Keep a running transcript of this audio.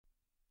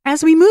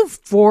As we move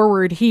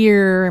forward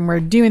here and we're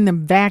doing the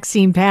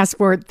vaccine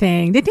passport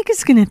thing, do you think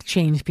it's going to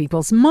change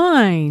people's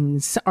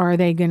minds? Are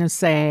they going to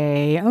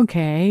say,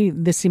 okay,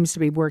 this seems to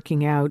be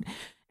working out,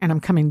 and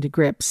I'm coming to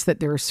grips that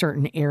there are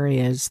certain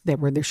areas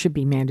where there should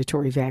be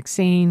mandatory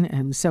vaccine,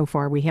 and so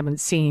far we haven't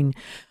seen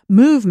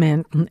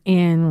movement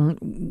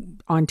in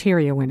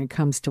Ontario when it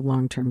comes to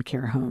long-term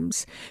care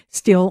homes.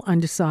 Still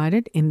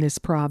undecided in this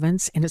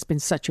province, and it's been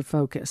such a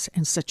focus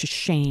and such a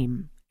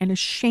shame and a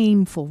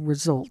shameful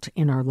result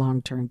in our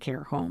long-term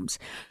care homes.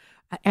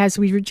 As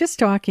we were just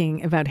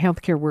talking about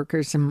healthcare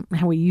workers and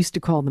how we used to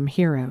call them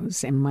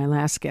heroes, and my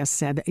last guest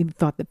said he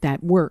thought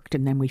that worked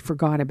and then we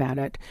forgot about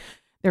it.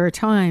 There are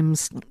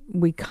times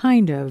we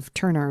kind of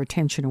turn our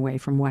attention away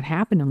from what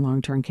happened in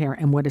long-term care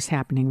and what is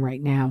happening right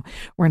now.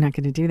 We're not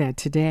going to do that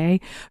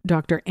today.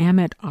 Dr.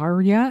 Amit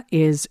Arya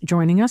is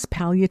joining us,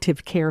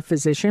 palliative care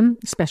physician,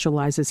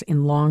 specializes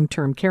in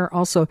long-term care,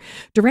 also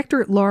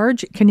director at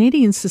large,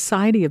 Canadian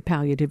Society of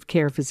Palliative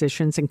Care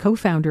Physicians, and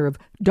co-founder of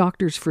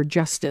Doctors for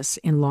Justice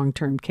in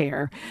Long-Term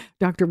Care.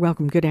 Doctor,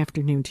 welcome. Good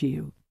afternoon to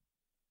you.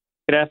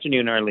 Good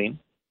afternoon, Arlene.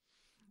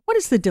 What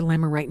is the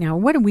dilemma right now?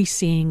 What are we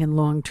seeing in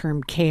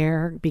long-term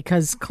care?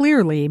 Because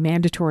clearly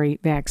mandatory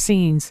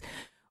vaccines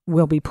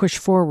will be pushed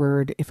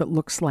forward if it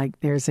looks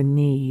like there's a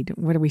need.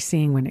 What are we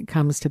seeing when it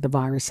comes to the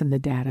virus and the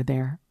data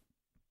there?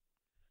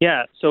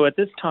 Yeah, so at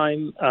this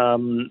time,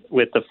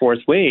 with the fourth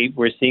wave,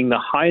 we're seeing the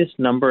highest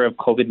number of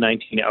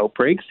COVID-19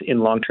 outbreaks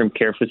in long-term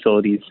care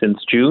facilities since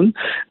June.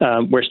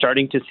 We're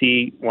starting to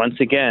see, once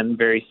again,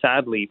 very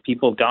sadly,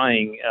 people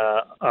dying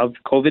of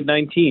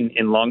COVID-19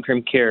 in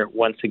long-term care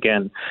once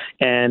again.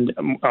 And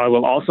I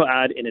will also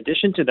add, in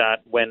addition to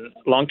that, when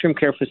long-term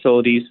care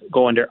facilities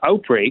go under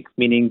outbreak,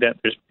 meaning that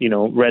there's,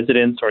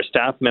 residents or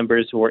staff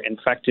members who are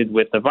infected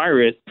with the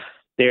virus,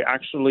 they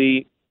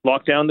actually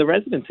lock down the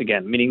residents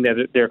again, meaning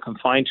that they're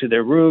confined to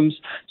their rooms.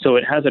 So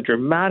it has a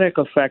dramatic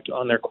effect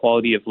on their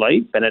quality of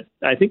life. And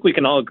I think we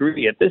can all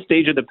agree at this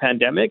stage of the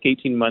pandemic,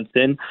 18 months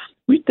in,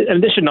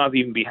 and this should not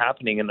even be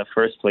happening in the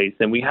first place.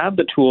 And we have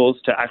the tools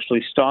to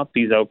actually stop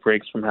these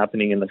outbreaks from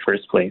happening in the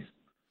first place.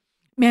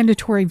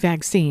 Mandatory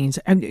vaccines.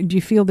 Do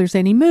you feel there's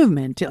any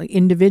movement? Some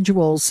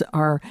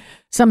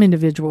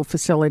individual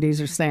facilities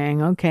are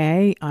saying,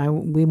 okay,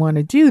 we want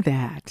to do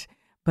that.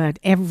 But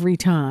every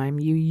time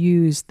you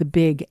use the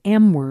big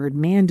M word,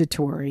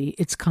 mandatory,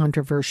 it's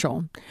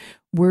controversial.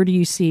 Where do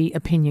you see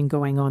opinion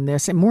going on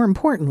this? And more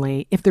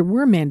importantly, if there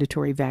were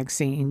mandatory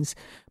vaccines,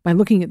 by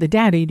looking at the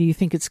data, do you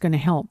think it's going to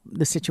help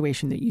the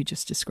situation that you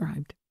just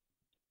described?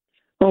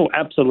 Oh,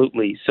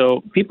 absolutely.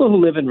 So people who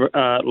live in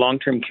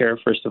long-term care,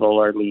 first of all,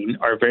 Arlene,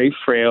 are very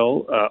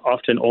frail,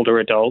 often older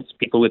adults,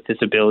 people with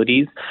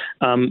disabilities.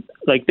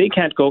 They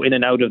can't go in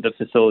and out of the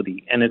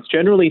facility. And it's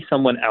generally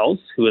someone else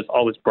who has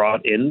always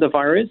brought in the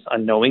virus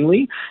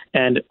unknowingly.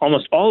 And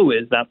almost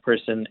always that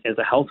person is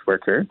a health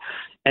worker.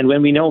 And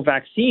when we know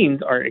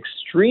vaccines are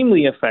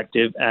extremely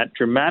effective at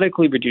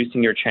dramatically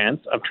reducing your chance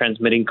of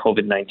transmitting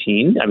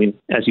COVID-19,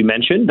 as you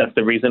mentioned, that's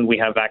the reason we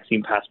have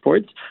vaccine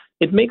passports.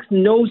 It makes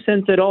no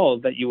sense at all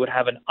that you would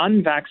have an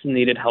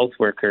unvaccinated health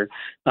worker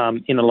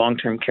in a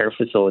long-term care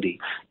facility.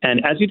 And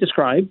as you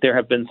described, there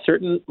have been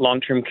certain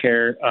long-term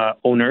care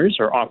owners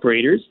or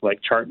operators like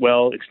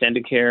Chartwell,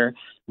 Extendicare,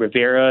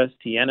 Rivera,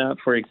 Sienna,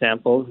 for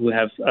example, who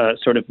have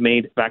sort of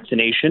made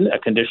vaccination a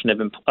condition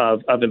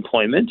of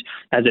employment,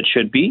 as it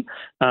should be.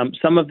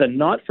 Some of the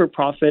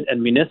not-for-profit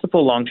and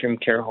municipal long-term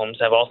care homes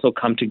have also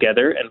come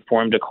together and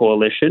formed a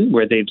coalition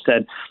where they've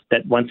said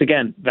that, once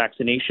again,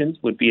 vaccinations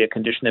would be a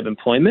condition of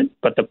employment.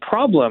 But the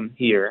problem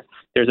here,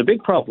 there's a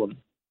big problem.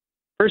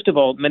 First of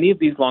all, many of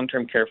these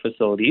long-term care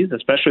facilities,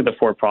 especially the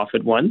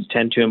for-profit ones,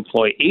 tend to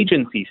employ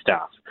agency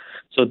staff.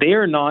 So they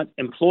are not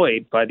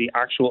employed by the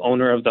actual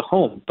owner of the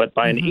home, but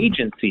by an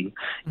agency.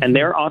 And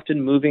they're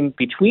often moving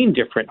between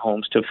different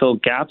homes to fill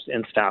gaps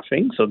in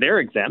staffing. So they're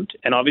exempt.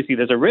 And obviously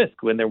there's a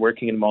risk when they're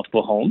working in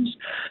multiple homes.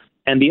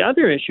 And the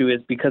other issue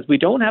is because we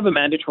don't have a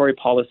mandatory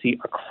policy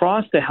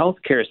across the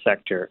healthcare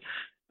sector,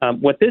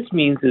 what this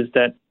means is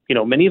that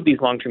many of these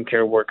long-term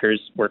care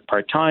workers work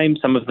part-time.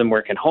 Some of them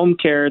work in home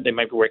care. They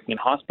might be working in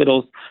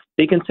hospitals.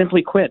 They can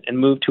simply quit and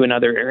move to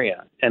another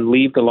area and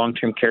leave the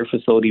long-term care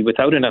facility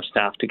without enough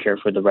staff to care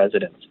for the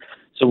residents.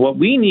 So what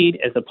we need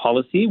is a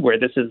policy where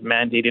this is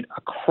mandated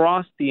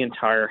across the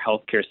entire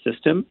healthcare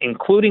system,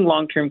 including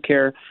long-term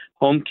care,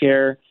 home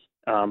care,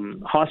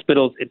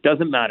 hospitals. It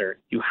doesn't matter.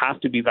 You have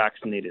to be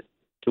vaccinated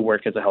to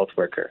work as a health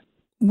worker.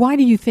 Why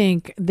do you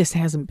think this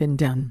hasn't been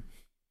done?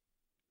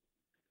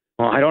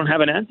 Well, I don't have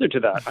an answer to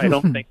that. I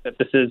don't think that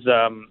this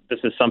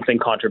is something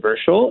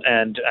controversial.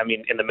 And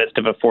in the midst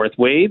of a fourth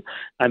wave,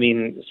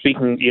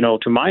 speaking,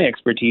 to my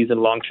expertise in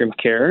long-term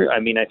care,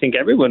 I think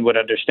everyone would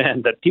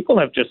understand that people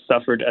have just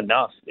suffered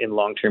enough in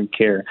long-term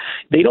care.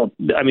 They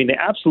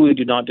absolutely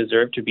do not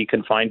deserve to be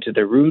confined to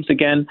their rooms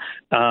again.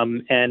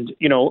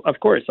 Of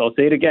course, I'll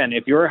say it again.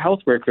 If you're a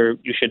health worker,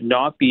 you should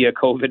not be a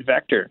COVID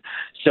vector.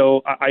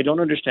 So I don't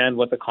understand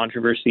what the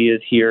controversy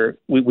is here.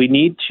 We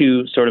need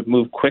to sort of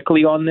move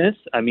quickly on this.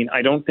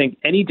 I don't think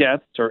any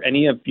deaths or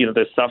any of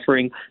the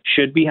suffering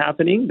should be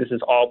happening. This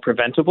is all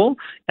preventable,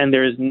 and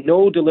there is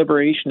no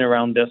deliberation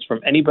around this from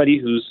anybody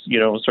who's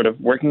sort of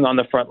working on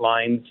the front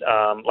lines,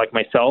 like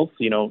myself,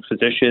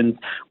 physicians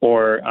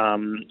or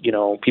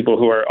people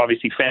who are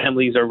obviously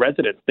families or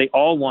residents. They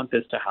all want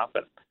this to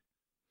happen.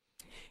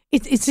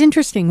 It's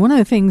interesting. One of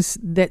the things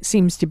that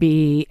seems to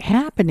be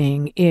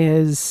happening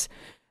is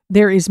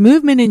there is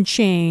movement and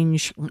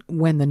change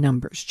when the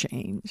numbers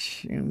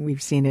change.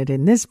 We've seen it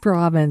in this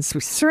province.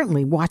 We're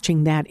certainly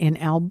watching that in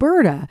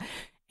Alberta.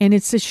 And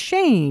it's a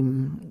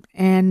shame,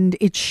 and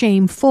it's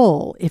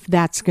shameful if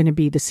that's going to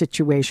be the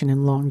situation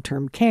in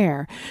long-term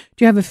care.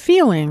 Do you have a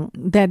feeling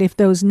that if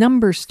those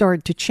numbers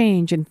start to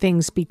change and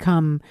things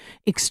become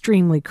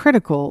extremely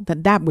critical,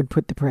 that would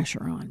put the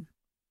pressure on?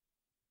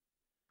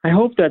 I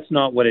hope that's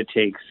not what it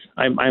takes.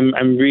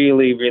 I'm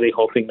really, really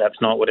hoping that's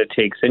not what it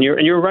takes. And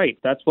you're right.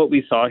 That's what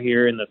we saw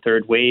here in the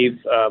third wave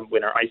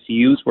when our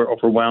ICUs were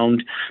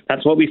overwhelmed.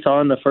 That's what we saw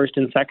in the first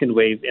and second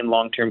wave in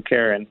long-term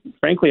care. And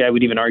frankly, I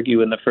would even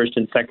argue in the first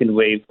and second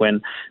wave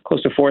when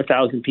close to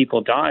 4,000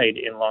 people died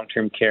in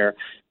long-term care.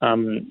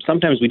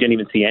 Sometimes we didn't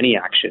even see any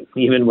action,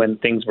 even when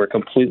things were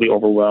completely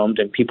overwhelmed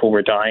and people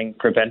were dying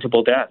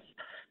preventable deaths.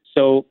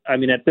 So, at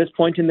this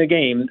point in the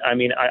game,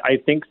 I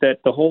think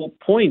that the whole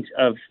point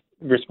of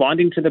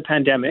responding to the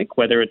pandemic,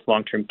 whether it's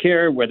long-term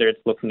care, whether it's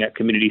looking at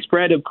community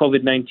spread of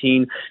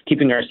COVID-19,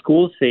 keeping our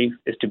schools safe,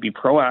 is to be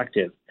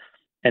proactive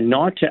and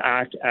not to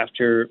act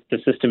after the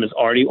system is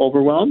already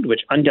overwhelmed,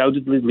 which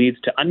undoubtedly leads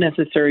to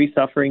unnecessary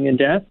suffering and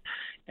death,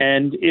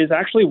 and is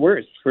actually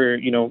worse for,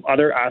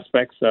 other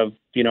aspects of,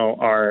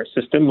 our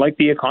system, like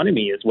the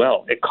economy as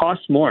well. It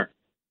costs more.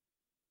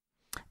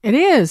 It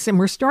is, and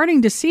we're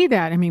starting to see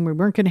that. We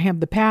weren't going to have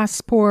the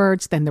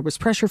passports, then there was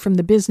pressure from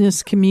the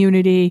business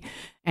community,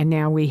 and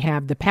now we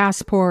have the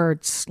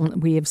passports.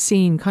 We have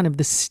seen kind of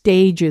the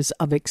stages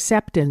of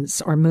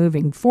acceptance are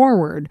moving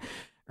forward.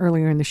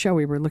 Earlier in the show,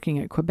 we were looking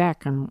at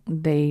Quebec, and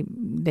they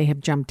have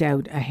jumped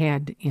out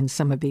ahead in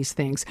some of these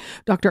things.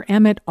 Dr.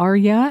 Amit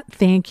Arya,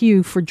 thank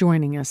you for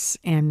joining us,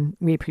 and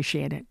we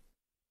appreciate it.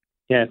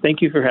 Yeah,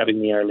 thank you for having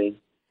me, Arlene.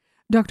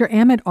 Dr.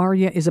 Amit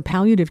Arya is a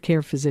palliative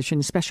care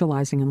physician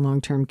specializing in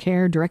long-term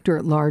care, director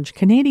at large,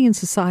 Canadian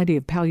Society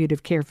of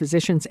Palliative Care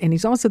Physicians, and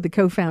he's also the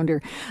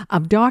co-founder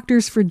of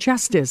Doctors for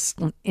Justice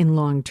in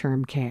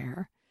Long-Term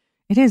Care.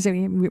 It is,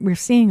 we're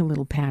seeing a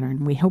little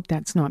pattern. We hope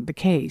that's not the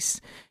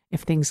case.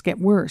 If things get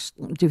worse,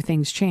 do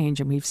things change?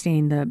 And we've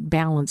seen the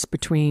balance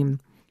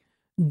between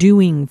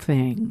doing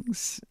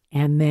things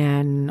and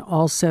then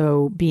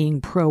also being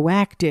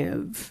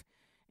proactive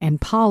and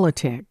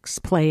politics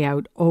play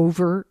out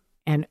over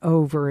and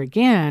over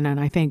again. And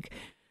I think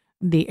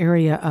the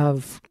area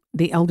of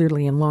the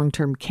elderly and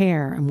long-term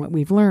care and what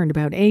we've learned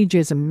about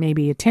ageism,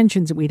 maybe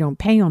attentions that we don't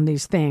pay on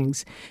these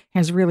things,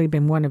 has really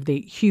been one of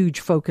the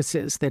huge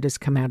focuses that has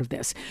come out of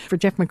this. For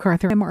Jeff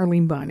MacArthur, I'm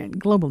Arlene Bonnet,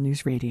 Global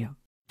News Radio.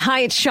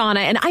 Hi, it's Shauna,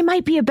 and I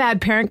might be a bad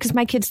parent because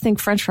my kids think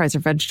French fries are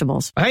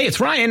vegetables. Hey, it's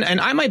Ryan,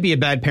 and I might be a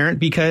bad parent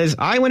because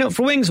I went out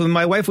for wings when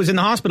my wife was in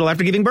the hospital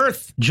after giving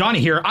birth. Johnny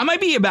here. I might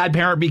be a bad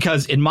parent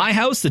because in my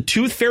house, the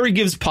tooth fairy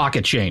gives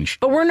pocket change.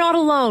 But we're not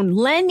alone.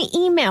 Len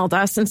emailed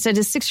us and said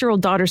his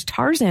 6-year-old daughter's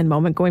Tarzan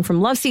moment going from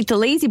love seat to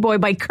lazy boy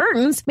by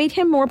curtains made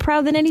him more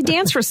proud than any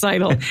dance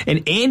recital.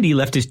 And Andy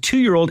left his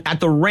 2-year-old at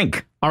the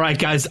rink. All right,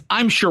 guys,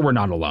 I'm sure we're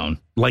not alone.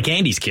 Like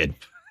Andy's kid.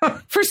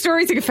 For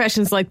stories and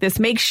confessions like this,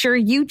 make sure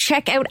you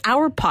check out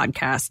our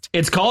podcast.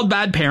 It's called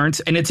Bad Parents,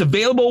 and it's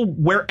available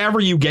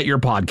wherever you get your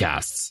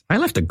podcasts. I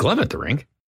left a glove at the rink.